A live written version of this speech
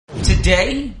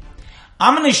Today,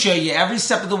 I'm going to show you every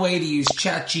step of the way to use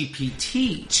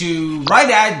ChatGPT to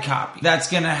write ad copy that's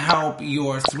going to help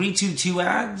your 322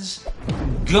 ads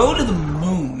go to the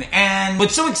moon. And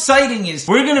what's so exciting is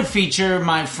we're going to feature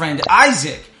my friend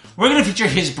Isaac. We're going to feature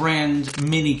his brand,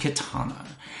 Mini Katana.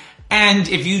 And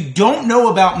if you don't know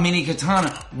about Mini Katana,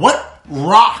 what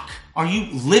rock are you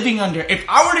living under? If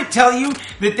I were to tell you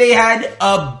that they had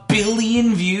 1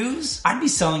 billion views, I'd be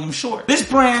selling them short. This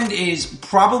brand is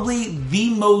probably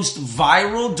the most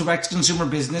viral direct-to-consumer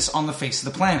business on the face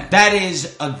of the planet. That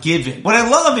is a given. What I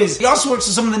love is he also works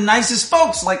with some of the nicest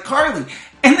folks like Carly.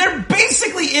 And they're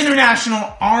basically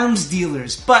international arms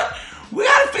dealers. But we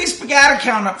got a Facebook ad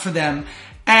account up for them.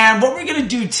 And what we're going to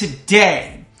do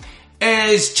today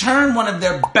is turn one of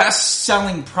their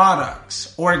best-selling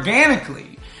products organically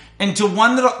into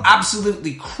one that'll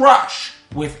absolutely crush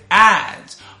with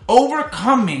ads,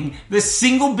 overcoming the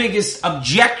single biggest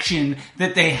objection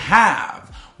that they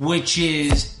have, which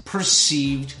is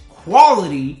perceived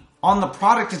quality on the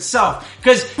product itself.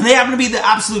 Because they happen to be the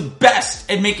absolute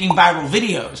best at making viral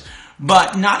videos.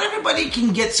 But not everybody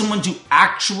can get someone to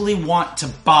actually want to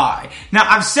buy. Now,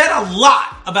 I've said a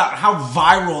lot about how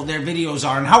viral their videos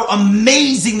are and how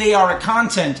amazing they are at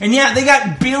content. And yeah, they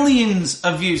got billions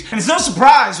of views. And it's no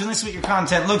surprise when this is what your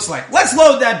content looks like. Let's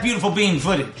load that beautiful bean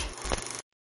footage.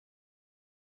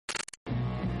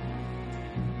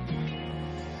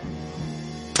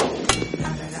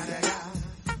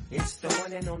 It's the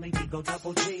one and only Digo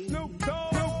Double G.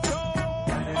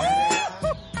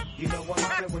 You know what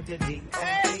happened with the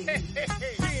D.O.D.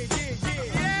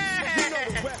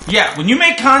 Yeah, when you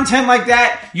make content like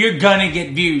that, you're gonna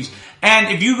get views. And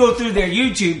if you go through their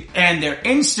YouTube and their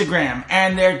Instagram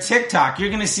and their TikTok, you're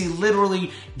gonna see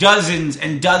literally dozens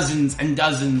and dozens and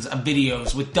dozens of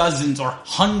videos with dozens or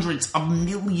hundreds of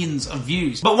millions of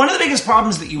views. But one of the biggest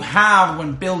problems that you have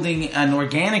when building an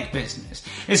organic business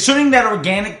is turning that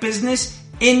organic business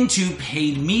into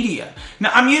paid media.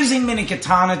 Now, I'm using Mini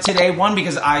Katana today, one,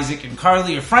 because Isaac and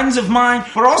Carly are friends of mine,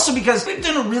 but also because we've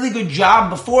done a really good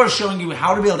job before showing you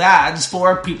how to build ads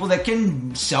for people that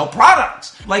can sell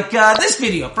products. Like this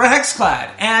video for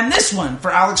Hexclad, and this one for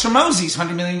Alex Hormozi's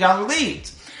 $100 million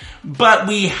leads. But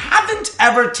we haven't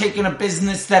ever taken a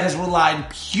business that has relied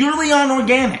purely on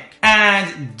organic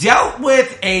and dealt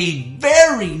with a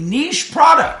very niche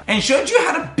product and showed you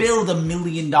how to build $1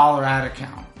 million ad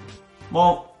account.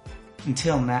 Well,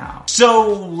 until now.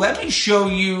 So let me show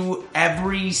you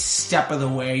every step of the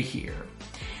way here.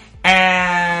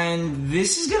 And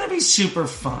this is going to be super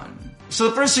fun. So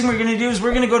the first thing we're going to do is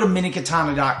we're going to go to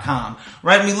minikatana.com,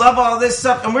 right? And we love all this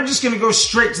stuff, and we're just going to go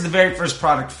straight to the very first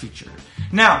product featured.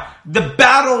 Now, the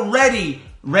battle-ready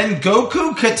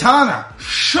Rengoku Katana,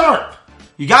 sharp.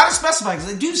 You got to specify,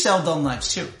 because they do sell dull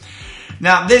knives too.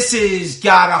 Now, this has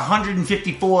got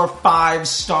 154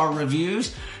 5-star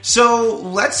reviews. So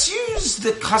let's use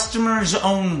the customer's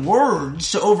own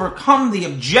words to overcome the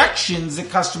objections that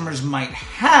customers might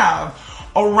have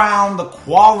around the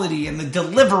quality and the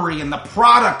delivery and the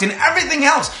product and everything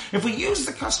else. If we use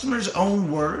the customer's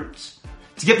own words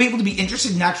to get people to be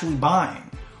interested in actually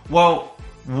buying, well,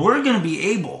 we're going to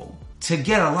be able to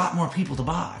get a lot more people to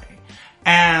buy.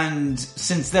 And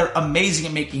since they're amazing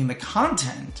at making the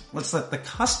content, let's let the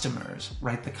customers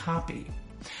write the copy.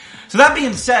 So that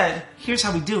being said, here's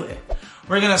how we do it.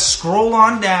 We're going to scroll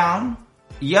on down.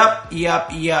 Yup.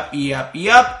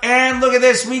 And look at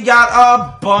this. We got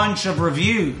a bunch of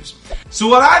reviews. So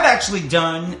what I've actually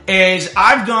done is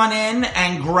I've gone in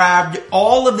and grabbed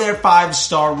all of their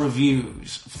 5-star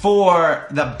reviews for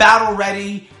the Battle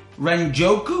Ready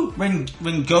Rengoku.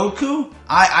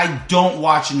 I don't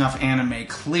watch enough anime.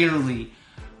 Clearly,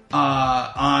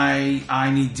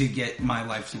 I need to get my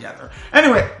life together.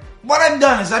 Anyway, what I've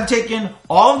done is I've taken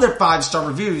all of their 5-star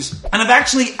reviews and I've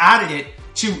actually added it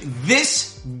to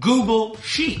this Google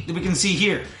sheet that we can see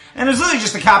here. And it was literally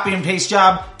just a copy and paste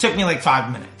job. Took me like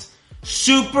 5 minutes.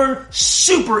 Super,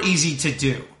 super easy to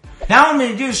do. Now what I'm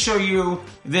going to do is show you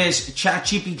this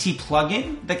ChatGPT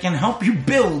plugin that can help you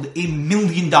build $1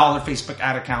 million Facebook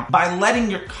ad account by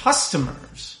letting your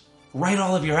customers write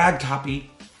all of your ad copy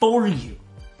for you.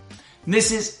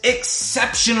 This is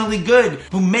exceptionally good,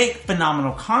 who make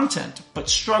phenomenal content but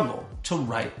struggle to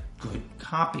write good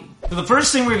copy. So the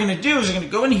first thing we're going to do is we're going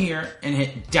to go in here and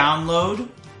hit download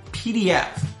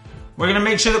PDF. We're going to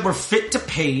make sure that we're fit to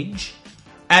page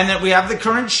and that we have the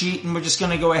current sheet, and we're just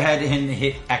going to go ahead and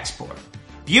hit export.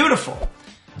 Beautiful.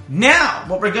 Now,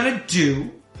 what we're going to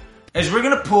do is we're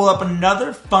going to pull up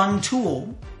another fun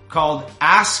tool called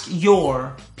Ask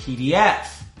Your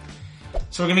PDF.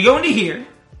 So we're going to go into here,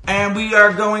 And we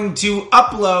are going to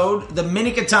upload the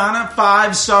Mini Katana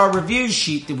 5-star review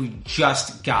sheet that we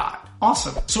just got.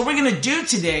 Awesome. So what we're going to do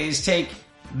today is take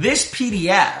this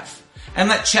PDF and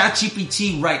let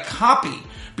ChatGPT write copy,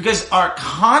 because our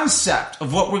concept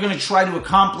of what we're going to try to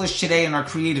accomplish today in our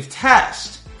creative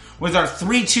test with our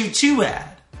 322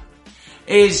 ad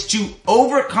is to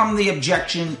overcome the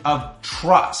objection of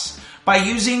trust by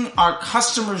using our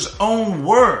customers' own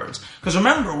words. Because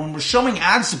remember, when we're showing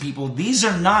ads to people, these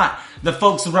are not the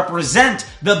folks that represent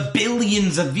the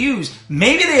billions of views.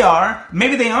 Maybe they are,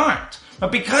 maybe they aren't.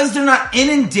 But because they're not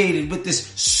inundated with this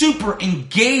super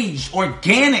engaged,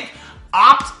 organic,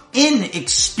 opt-in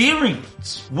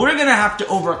experience, we're going to have to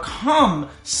overcome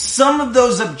some of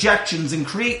those objections and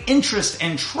create interest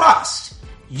and trust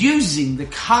using the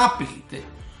copy that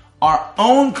our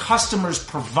own customers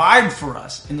provide for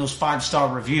us in those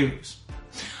 5-star reviews.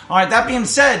 All right, that being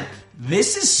said,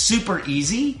 this is super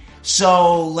easy,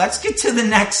 so let's get to the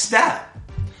next step.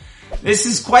 This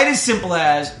is quite as simple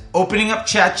as opening up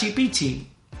ChatGPT.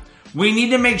 We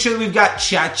need to make sure that we've got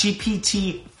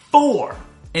ChatGPT 4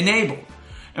 enabled.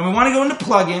 And we want to go into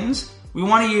plugins. We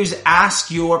want to use Ask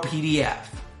Your PDF.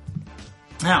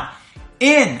 Now,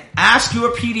 in Ask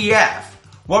Your PDF,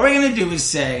 what we're going to do is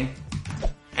say,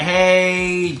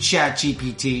 hey,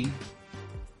 ChatGPT,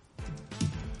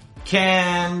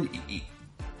 can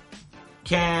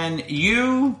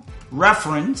you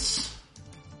reference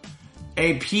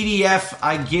a PDF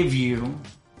I give you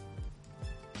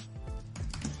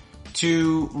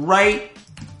to write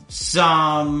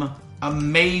some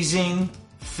amazing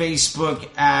Facebook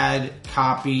ad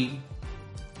copy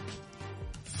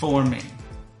for me?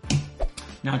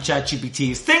 Now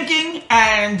ChatGPT is thinking,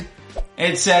 and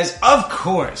it says, of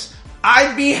course,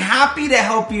 I'd be happy to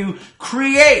help you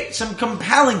create some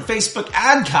compelling Facebook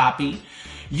ad copy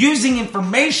using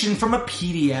information from a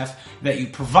PDF that you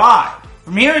provide.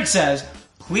 From here it says,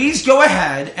 please go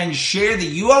ahead and share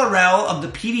the URL of the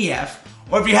PDF,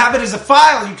 or if you have it as a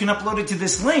file, you can upload it to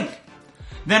this link.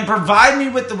 Then provide me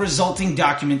with the resulting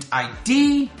document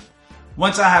ID.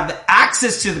 Once I have the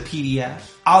access to the PDF,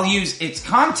 I'll use its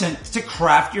content to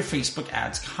craft your Facebook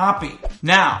ads copy.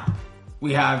 Now,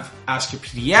 we have Ask Your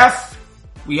PDF.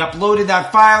 We uploaded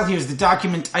that file. Here's the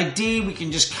document ID. We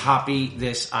can just copy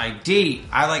this ID.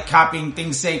 I like copying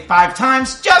things, say, 5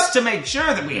 times just to make sure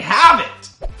that we have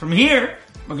it. From here,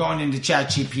 we're going into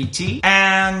ChatGPT,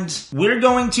 and we're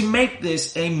going to make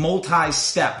this a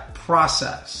multi-step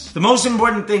process. The most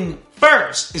important thing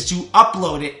first is to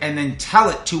upload it and then tell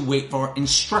it to wait for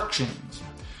instructions.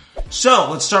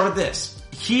 So let's start with this.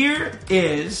 Here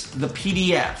is the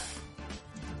PDF.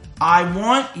 I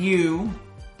want you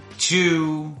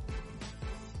to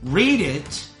read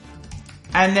it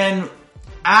and then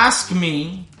ask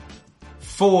me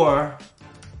for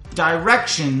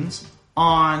directions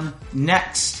on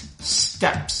next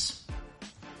steps.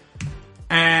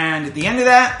 And at the end of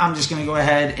that, I'm just going to go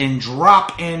ahead and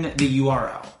drop in the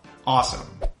URL. Awesome.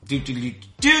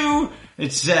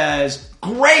 It says,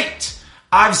 great!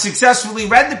 I've successfully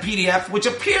read the PDF, which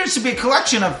appears to be a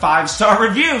collection of 5-star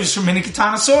reviews from Mini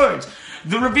Katana swords.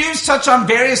 The reviews touch on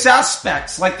various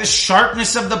aspects, like the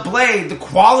sharpness of the blade, the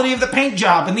quality of the paint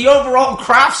job, and the overall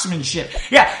craftsmanship.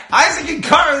 Yeah, Isaac and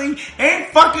Carly ain't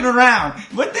fucking around.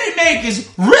 What they make is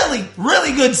really,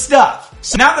 really good stuff.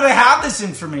 So now that I have this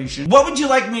information, what would you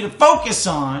like me to focus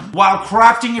on while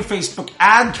crafting your Facebook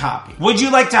ad copy? Would you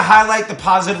like to highlight the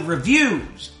positive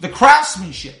reviews, the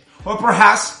craftsmanship, or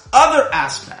perhaps other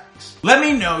aspects? Let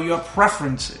me know your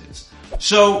preferences.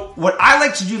 So what I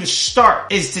like to do to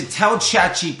start is to tell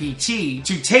ChatGPT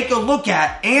to take a look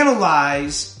at,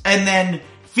 analyze, and then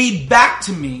feed back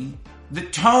to me the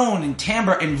tone and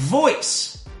timbre and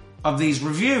voice of these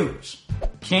reviews.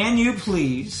 Can you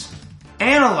please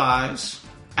analyze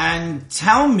and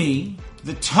tell me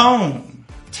the tone,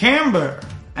 timbre,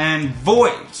 and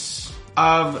voice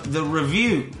of the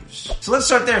reviews? So let's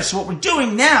start there. So what we're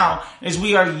doing now is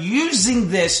we are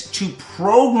using this to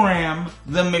program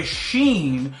the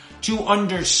machine to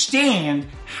understand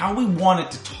how we want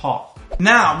it to talk.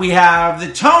 Now we have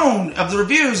the tone of the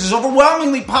reviews is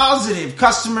overwhelmingly positive.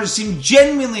 Customers seem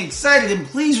genuinely excited and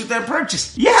pleased with their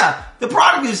purchase. Yeah, the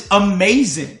product is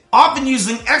amazing. Often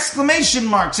using exclamation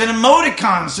marks and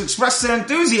emoticons to express their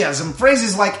enthusiasm.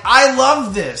 Phrases like, I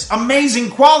love this,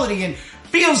 amazing quality, and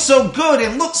feels so good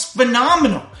and looks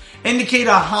phenomenal indicate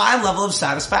a high level of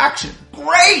satisfaction.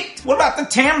 Great! What about the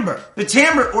timbre? The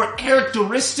timbre, or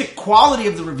characteristic quality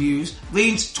of the reviews,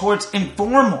 leans towards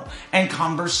informal and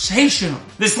conversational.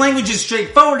 This language is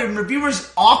straightforward, and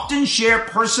reviewers often share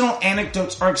personal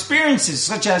anecdotes or experiences,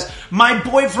 such as, my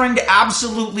boyfriend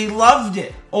absolutely loved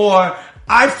it, or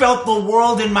I felt the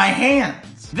world in my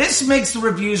hands. This makes the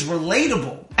reviews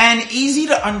relatable and easy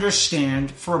to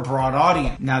understand for a broad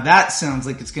audience. Now that sounds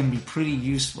like it's going to be pretty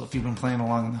useful if you've been playing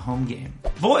along in the home game.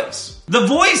 Voice. The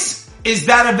voice is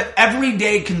that of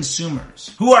everyday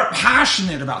consumers who are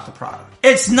passionate about the product.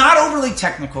 It's not overly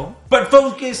technical, but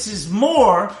focuses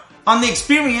more on the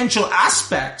experiential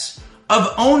aspects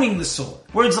of owning the sword.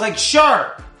 Words like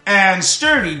sharp and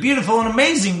sturdy, beautiful, and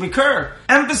amazing recur,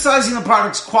 emphasizing the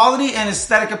product's quality and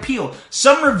aesthetic appeal.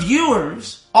 Some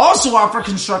reviewers also offer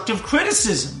constructive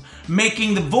criticism,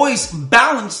 making the voice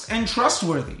balanced and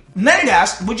trustworthy. And then it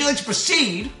asked, would you like to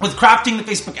proceed with crafting the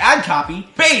Facebook ad copy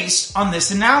based on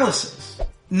this analysis?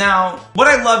 Now, what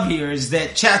I love here is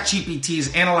that ChatGPT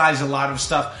has analyzed a lot of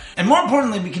stuff, and more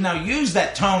importantly, we can now use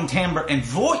that tone, timbre, and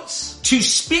voice to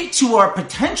speak to our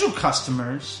potential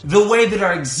customers the way that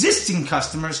our existing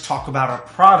customers talk about our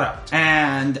product.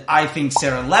 And I think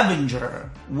Sarah Levinger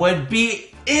would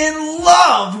be in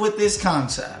love with this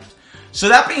concept. So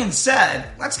that being said,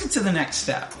 let's get to the next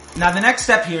step. Now, the next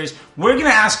step here is we're going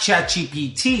to ask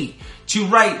ChatGPT to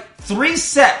write 3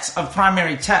 sets of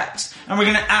primary text, and we're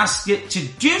going to ask it to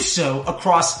do so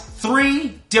across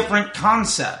 3 different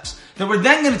concepts that we're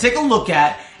then going to take a look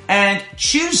at and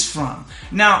choose from.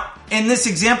 Now, in this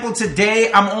example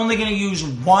today, I'm only going to use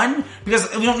 1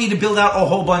 because we don't need to build out a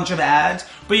whole bunch of ads,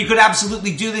 but you could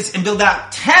absolutely do this and build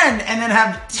out 10 and then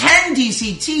have 10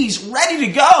 DCTs ready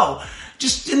to go.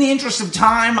 Just in the interest of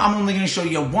time, I'm only going to show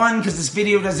you 1 because this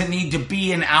video doesn't need to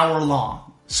be an hour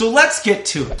long. So let's get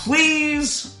to it.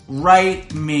 Please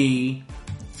write me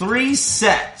 3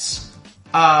 sets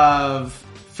of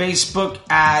Facebook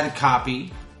ad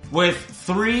copy with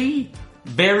 3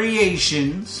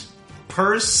 variations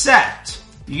per set.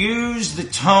 Use the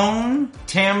tone,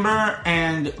 timbre,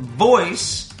 and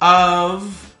voice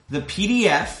of the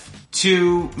PDF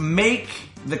to make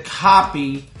the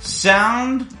copy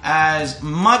sound as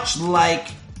much like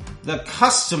the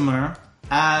customer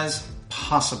as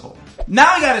possible.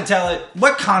 Now we gotta tell it,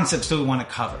 what concepts do we want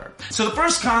to cover? So the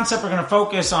first concept we're gonna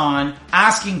focus on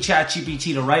asking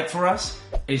ChatGPT to write for us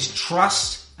is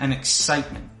trust and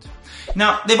excitement.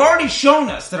 Now, they've already shown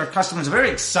us that our customers are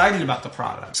very excited about the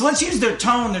product. So let's use their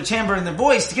tone, their timbre, and their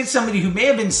voice to get somebody who may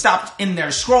have been stopped in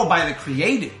their scroll by the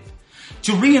creative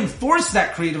to reinforce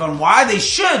that creative on why they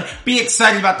should be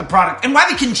excited about the product and why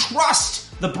they can trust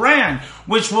the brand,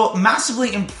 which will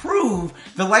massively improve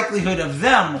the likelihood of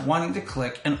them wanting to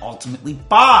click and ultimately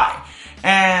buy.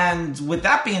 And with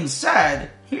that being said,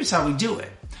 here's how we do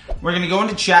it. We're going to go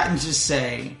into chat and just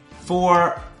say,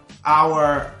 for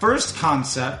our first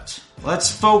concept,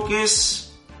 let's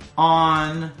focus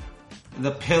on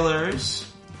the pillars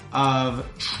of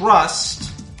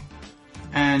trust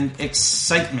and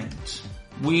excitement.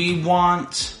 We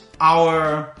want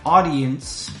our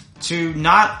audience to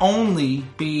not only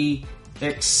be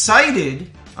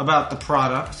excited about the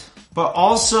product, but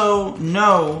also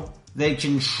know they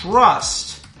can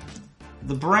trust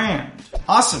the brand.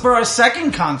 Awesome. For our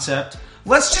second concept,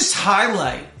 let's just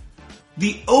highlight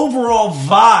the overall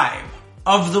vibe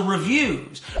of the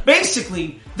reviews.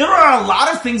 Basically, there are a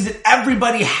lot of things that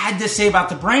everybody had to say about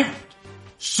the brand.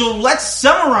 So let's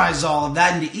summarize all of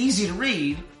that into easy to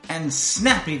read and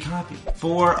snappy copy.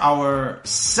 For our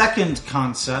second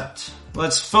concept,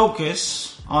 let's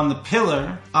focus on the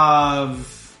pillar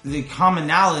of the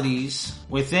commonalities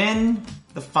within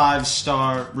the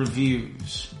 5-star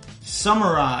reviews.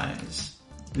 Summarize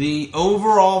the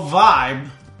overall vibe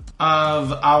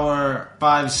of our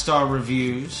 5-star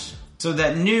reviews so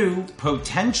that new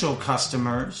potential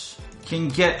customers can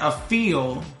get a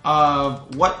feel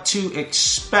of what to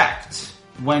expect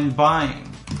when buying.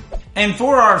 And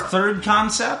for our third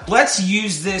concept, let's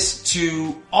use this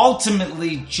to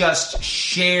ultimately just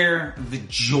share the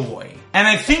joy. And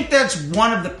I think that's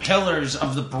one of the pillars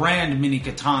of the brand Mini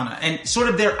Katana and sort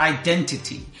of their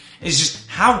identity is just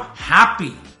how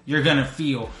happy you're gonna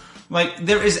feel. Like,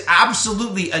 there is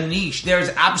absolutely a niche. There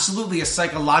is absolutely a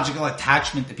psychological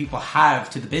attachment that people have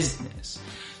to the business.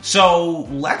 So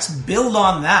let's build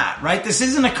on that, right? This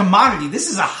isn't a commodity. This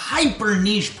is a hyper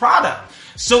niche product.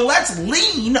 So let's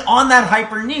lean on that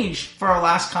hyper niche for our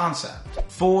last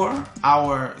concept. For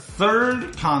our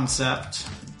third concept,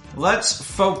 let's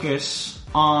focus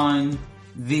on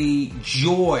the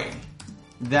joy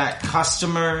that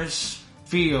customers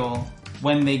feel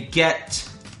when they get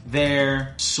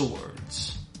their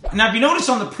swords. Now, if you notice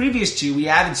on the previous 2, we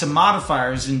added some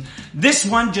modifiers, and this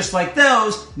one, just like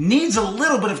those, needs a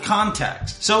little bit of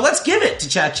context. So let's give it to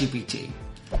ChatGPT.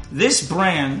 This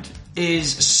brand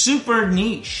is super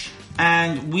niche,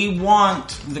 and we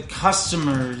want the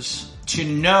customers to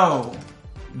know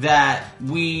that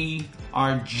we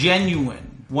are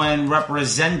genuine when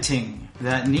representing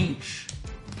that niche.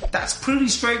 That's pretty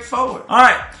straightforward. All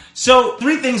right. So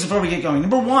 3 things before we get going.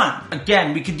 Number 1,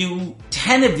 again, we could do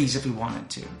 10 of these if we wanted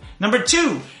to. Number 2,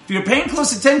 if you're paying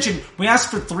close attention, we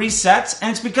asked for 3 sets,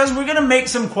 and it's because we're going to make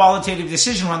some qualitative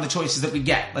decision around the choices that we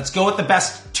get. Let's go with the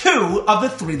best 2 of the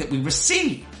 3 that we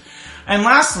receive. And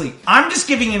lastly, I'm just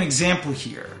giving an example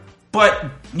here, but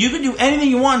you can do anything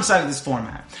you want inside of this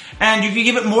format. And you can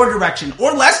give it more direction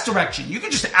or less direction. You can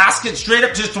just ask it straight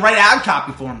up just to write ad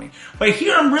copy for me. But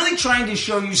here I'm really trying to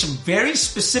show you some very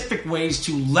specific ways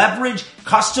to leverage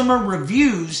customer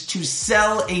reviews to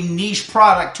sell a niche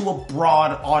product to a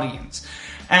broad audience.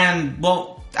 And,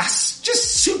 well, that's just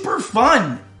super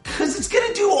fun because it's going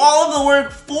to do all of the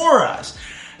work for us.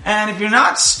 And if you're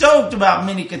not stoked about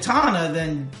Mini Katana,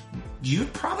 then you're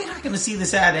probably not going to see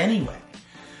this ad anyway.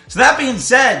 So that being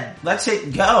said, let's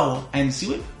hit go and see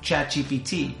what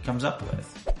ChatGPT comes up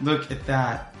with. Look at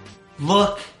that.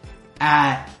 Look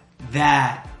at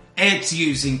that. It's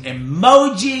using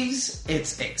emojis.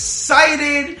 It's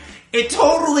excited. It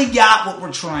totally got what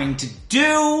we're trying to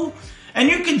do. And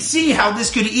you can see how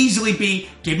this could easily be,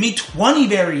 give me 20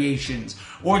 variations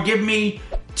or give me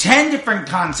 10 different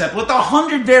concepts with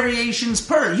 100 variations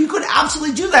per. You could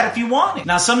absolutely do that if you wanted.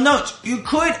 Now, some notes. You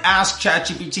could ask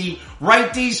ChatGPT,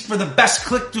 write these for the best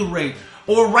click-through rate,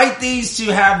 or write these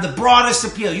to have the broadest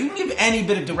appeal. You can give any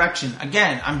bit of direction.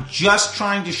 Again, I'm just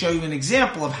trying to show you an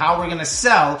example of how we're going to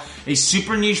sell a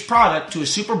super niche product to a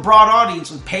super broad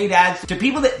audience with paid ads to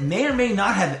people that may or may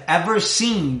not have ever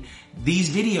seen these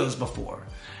videos before.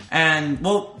 And,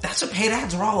 well, that's what paid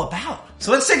ads are all about.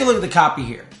 So let's take a look at the copy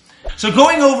here. So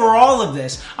going over all of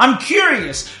this, I'm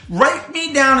curious, write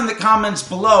me down in the comments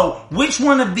below, which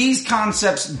one of these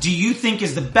concepts do you think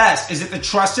is the best? Is it the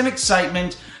trust and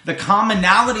excitement, the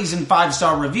commonalities in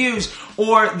 5-star reviews,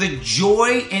 or the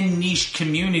joy in niche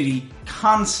community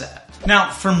concept? Now,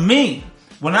 for me,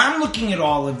 when I'm looking at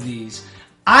all of these,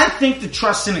 I think the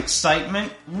trust and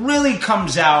excitement really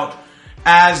comes out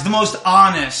as the most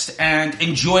honest and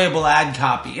enjoyable ad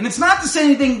copy. And it's not to say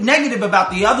anything negative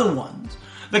about the other ones.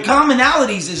 The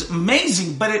commonalities is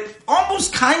amazing, but it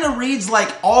almost kind of reads like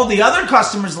all the other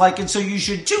customers like it, so you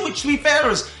should too, which to be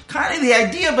fair is kind of the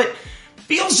idea, but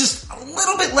feels just a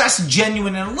little bit less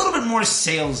genuine and a little bit more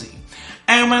salesy.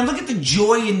 And when I look at the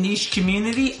joy in niche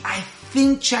community, I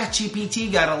think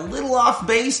ChatGPT got a little off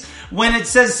base when it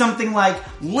says something like,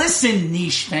 listen,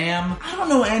 niche fam. I don't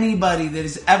know anybody that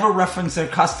has ever referenced their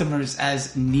customers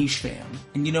as niche fam.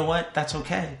 And you know what? That's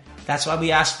okay. That's why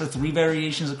we asked for 3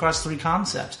 variations across 3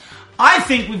 concepts. I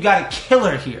think we've got a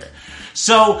killer here.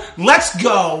 So let's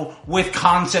go with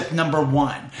concept number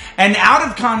 1. And out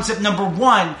of concept number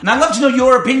 1, and I'd love to know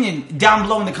your opinion down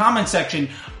below in the comment section,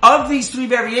 of these 3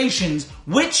 variations,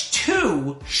 which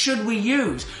 2 should we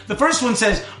use? The first one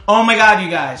says, oh my god,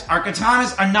 you guys, our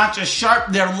katanas are not just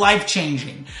sharp, they're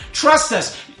life-changing. Trust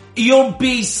us, you'll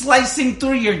be slicing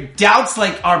through your doubts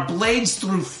like our blades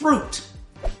through fruit.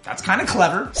 That's kind of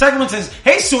clever. Second one says,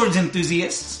 hey swords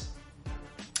enthusiasts,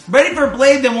 ready for a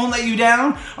blade that won't let you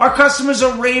down? Our customers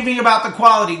are raving about the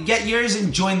quality. Get yours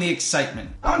and join the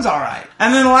excitement. That one's alright.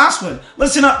 And then the last one,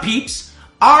 listen up peeps.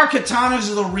 Our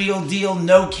katanas are the real deal,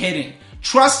 no kidding.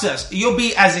 Trust us, you'll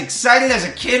be as excited as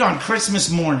a kid on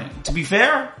Christmas morning. To be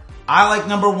fair, I like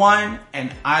number 1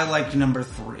 and I like number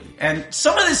 3. And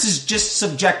some of this is just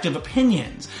subjective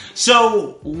opinions.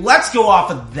 So let's go off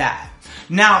of that.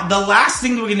 Now, the last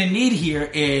thing that we're going to need here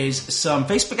is some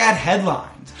Facebook ad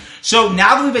headlines. So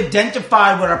now that we've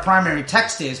identified what our primary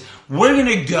text is, we're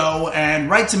going to go and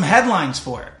write some headlines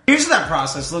for it. Here's what that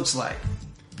process looks like.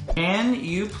 Can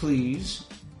you please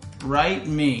write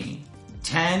me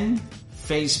 10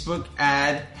 Facebook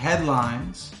ad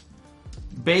headlines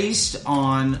based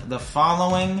on the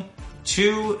following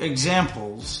 2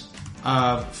 examples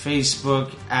of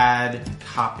Facebook ad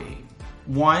copy?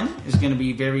 1 is going to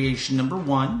be variation number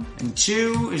 1, and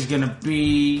 2 is going to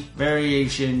be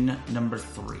variation number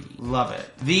 3. Love it.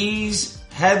 These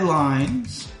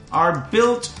headlines are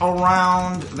built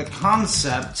around the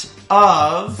concept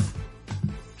of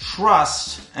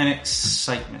trust and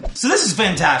excitement. So this is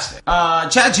fantastic.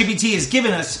 ChatGPT has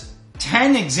given us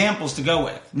 10 examples to go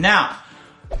with. Now,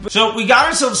 so we got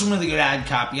ourselves some really good ad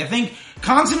copy. I think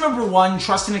Concept number 1,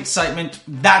 trust and excitement,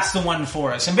 that's the one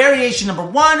for us. And variation number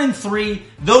 1 and 3,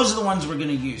 those are the ones we're going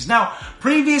to use. Now,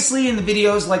 previously in the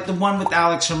videos, like the one with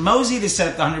Alex Hormozi to set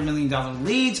up the $100 million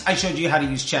leads, I showed you how to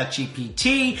use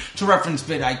ChatGPT to reference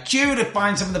vidIQ to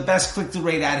find some of the best click-through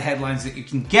rate ad headlines that you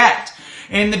can get.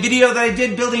 In the video that I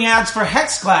did building ads for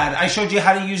Hexclad, I showed you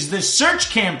how to use the search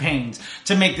campaigns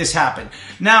to make this happen.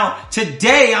 Now,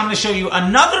 today I'm going to show you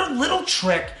another little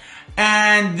trick.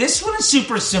 And this one is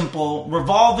super simple,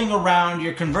 revolving around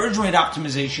your conversion rate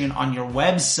optimization on your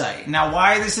website. Now,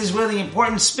 why this is really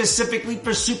important specifically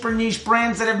for super niche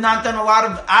brands that have not done a lot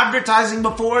of advertising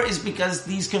before is because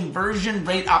these conversion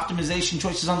rate optimization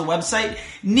choices on the website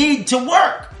need to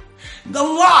work. A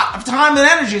lot of time and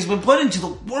energy has been put into the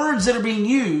words that are being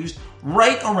used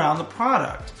right around the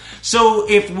product. So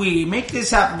if we make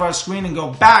this happen on our screen and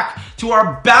go back to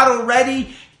our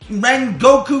battle-ready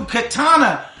Rengoku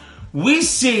Katana, we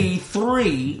see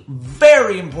 3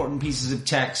 very important pieces of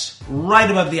text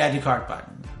right above the Add to Cart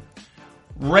button.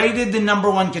 Rated the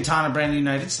 #1 Katana brand in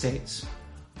the United States,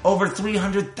 over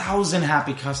 300,000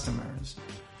 happy customers,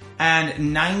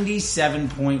 and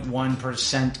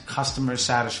 97.1% customer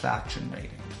satisfaction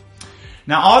rating.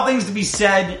 Now, all things to be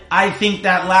said, I think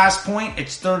that last point,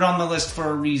 it's third on the list for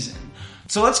a reason.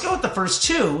 So let's go with the first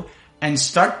 2 and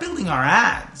start building our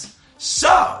ads.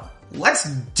 So, let's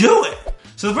do it!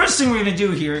 So the first thing we're going to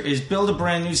do here is build a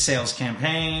brand new sales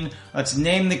campaign. Let's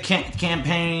name the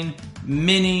campaign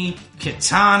Mini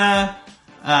Katana.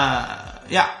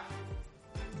 Yeah.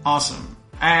 Awesome.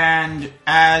 And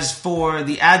as for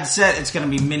the ad set, it's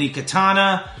going to be Mini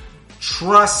Katana,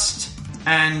 Trust,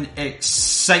 and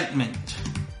Excitement.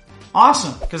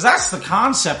 Awesome. Because that's the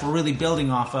concept we're really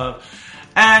building off of.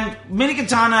 And Mini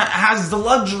Katana has the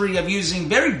luxury of using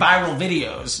very viral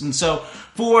videos. And so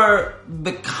for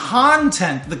the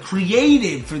content, the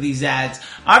creative for these ads,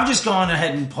 I've just gone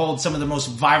ahead and pulled some of the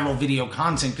most viral video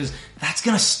content because that's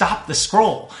going to stop the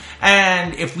scroll.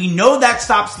 And if we know that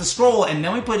stops the scroll and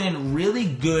then we put in really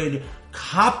good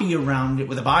copy around it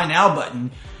with a buy now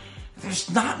button, there's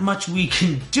not much we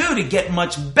can do to get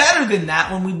much better than that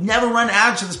when we've never run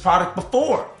ads for this product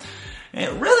before.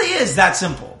 It really is that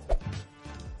simple.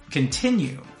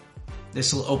 Continue.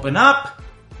 This will open up.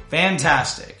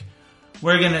 Fantastic.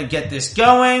 We're going to get this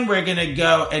going. We're going to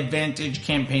go Advantage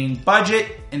Campaign Budget.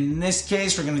 In this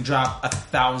case, we're going to drop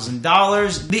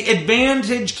 $1,000. The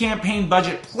Advantage Campaign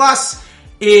Budget Plus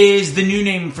is the new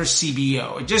name for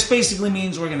CBO. It just basically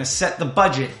means we're going to set the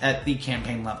budget at the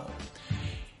campaign level.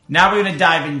 Now we're going to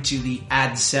dive into the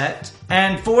ad set.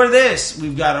 And for this,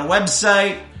 we've got our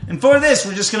website. And for this,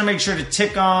 we're just going to make sure to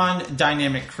tick on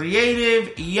Dynamic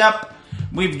Creative. Yep.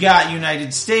 We've got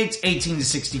United States, 18 to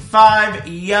 65.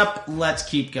 Yep, let's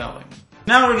keep going.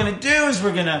 Now what we're going to do is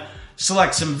we're going to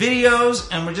select some videos,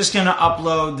 and we're just going to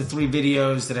upload the 3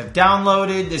 videos that I've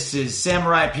downloaded. This is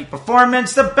Samurai Peak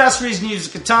Performance, the best reason to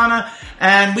use a katana,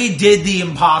 and we did the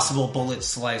impossible bullet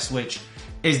slice, which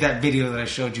is that video that I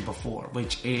showed you before,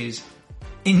 which is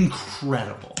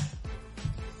incredible.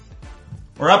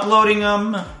 We're uploading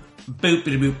them. Boop,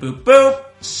 boop, boop, boop, boop.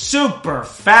 Super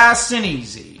fast and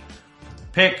easy.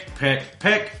 Pick,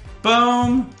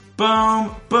 boom,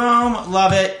 boom, boom,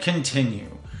 love it, continue.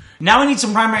 Now we need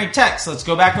some primary text. Let's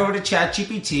go back over to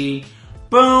ChatGPT.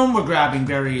 Boom, we're grabbing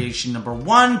variation number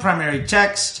 1, primary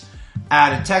text.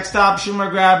 Add a text option, we're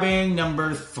grabbing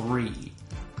number 3.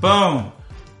 Boom,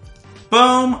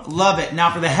 boom, love it.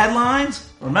 Now for the headlines,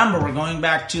 remember we're going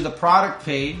back to the product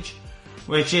page,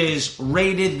 which is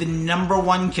rated the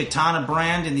 #1 Katana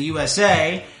brand in the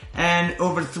USA, and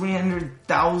over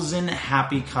 300,000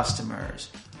 happy customers.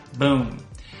 Boom.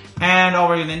 And all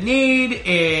we're going to need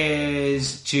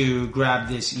is to grab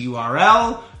this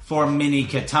URL for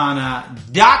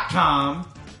minikatana.com,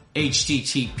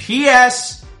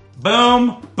 HTTPS,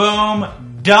 boom, boom,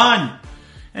 done.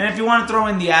 And if you want to throw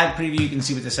in the ad preview, you can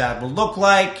see what this ad will look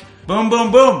like. Boom,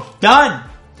 boom, boom, done.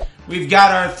 We've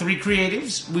got our 3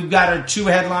 creatives. We've got our 2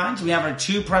 headlines. We have our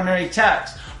 2 primary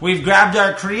text. We've grabbed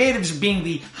our creatives being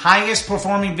the highest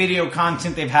performing video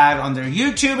content they've had on their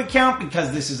YouTube account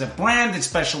because this is a brand that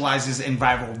specializes in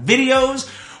viral videos.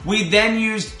 We then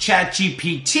used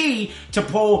ChatGPT to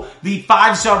pull the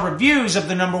 5-star reviews of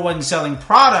the #1 selling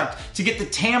product to get the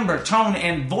timbre, tone,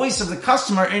 and voice of the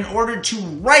customer in order to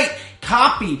write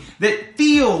copy that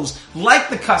feels like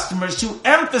the customers to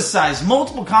emphasize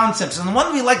multiple concepts. And the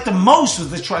one we liked the most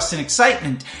was the trust and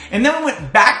excitement. And then we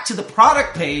went back to the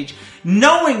product page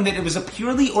knowing that it was a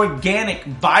purely organic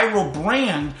viral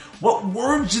brand. What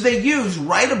words do they use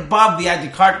right above the add to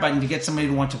cart button to get somebody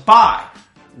to want to buy?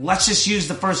 Let's just use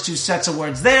the first 2 sets of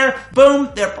words there.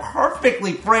 Boom, they're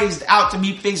perfectly phrased out to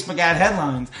meet Facebook ad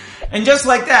headlines. And just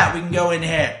like that, we can go in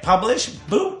here, publish,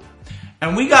 boom,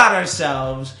 and we got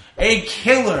ourselves a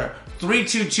killer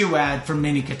 322 ad for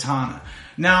Mini Katana.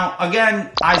 Now, again,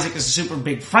 Isaac is a super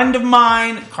big friend of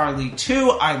mine, Carly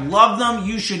too. I love them.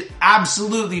 You should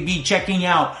absolutely be checking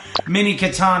out Mini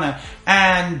Katana.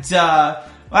 And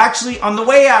actually, on the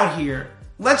way out here,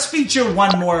 let's feature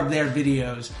one more of their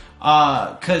videos.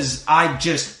 Cause I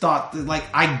just thought that, like,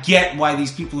 I get why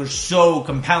these people are so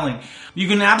compelling. You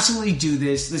can absolutely do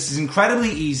this. This is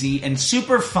incredibly easy and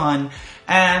super fun.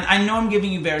 And I know I'm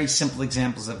giving you very simple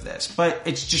examples of this, but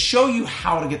it's to show you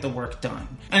how to get the work done.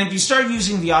 And if you start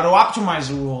using the auto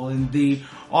optimizer rule and the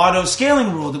auto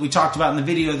scaling rule that we talked about in the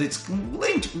video that's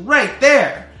linked right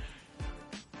there,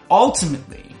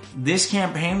 ultimately, this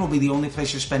campaign will be the only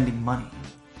place you're spending money.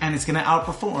 And it's going to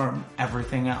outperform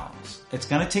everything else. It's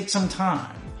going to take some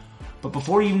time. But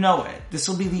before you know it, this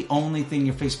will be the only thing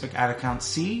your Facebook ad account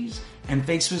sees. And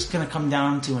Facebook's going to come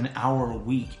down to an hour a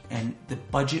week. And the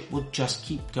budget will just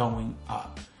keep going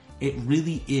up. It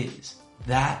really is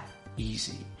that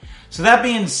easy. So that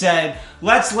being said,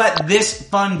 let's let this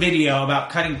fun video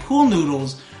about cutting pool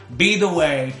noodles be the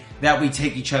way that we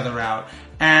take each other out.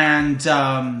 And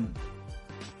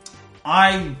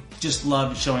I just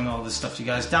love showing all this stuff to you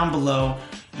guys. Down below,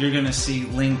 you're going to see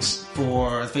links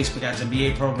for the Facebook Ads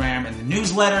MBA program and the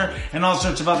newsletter and all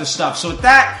sorts of other stuff. So with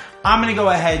that, I'm going to go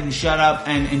ahead and shut up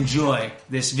and enjoy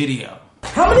this video.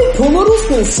 How many pool noodles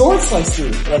can a sword slice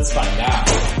through? Let's find out.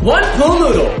 1 pool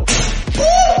noodle. Woo!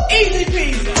 Easy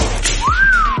peasy.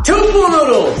 2 pool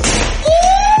noodles.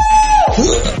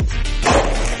 Woo!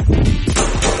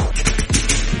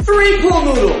 3 pool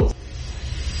noodles.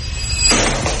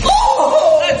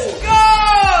 Let's go!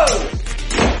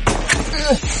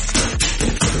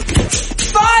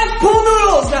 5 pool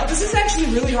noodles! Now, this is actually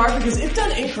really hard because if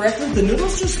done incorrectly, the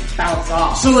noodles just bounce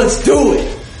off. So let's do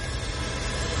it!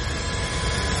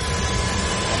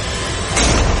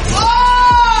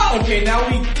 Oh! Okay, now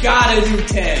we gotta do 10.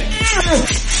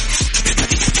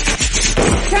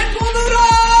 10 pool noodles!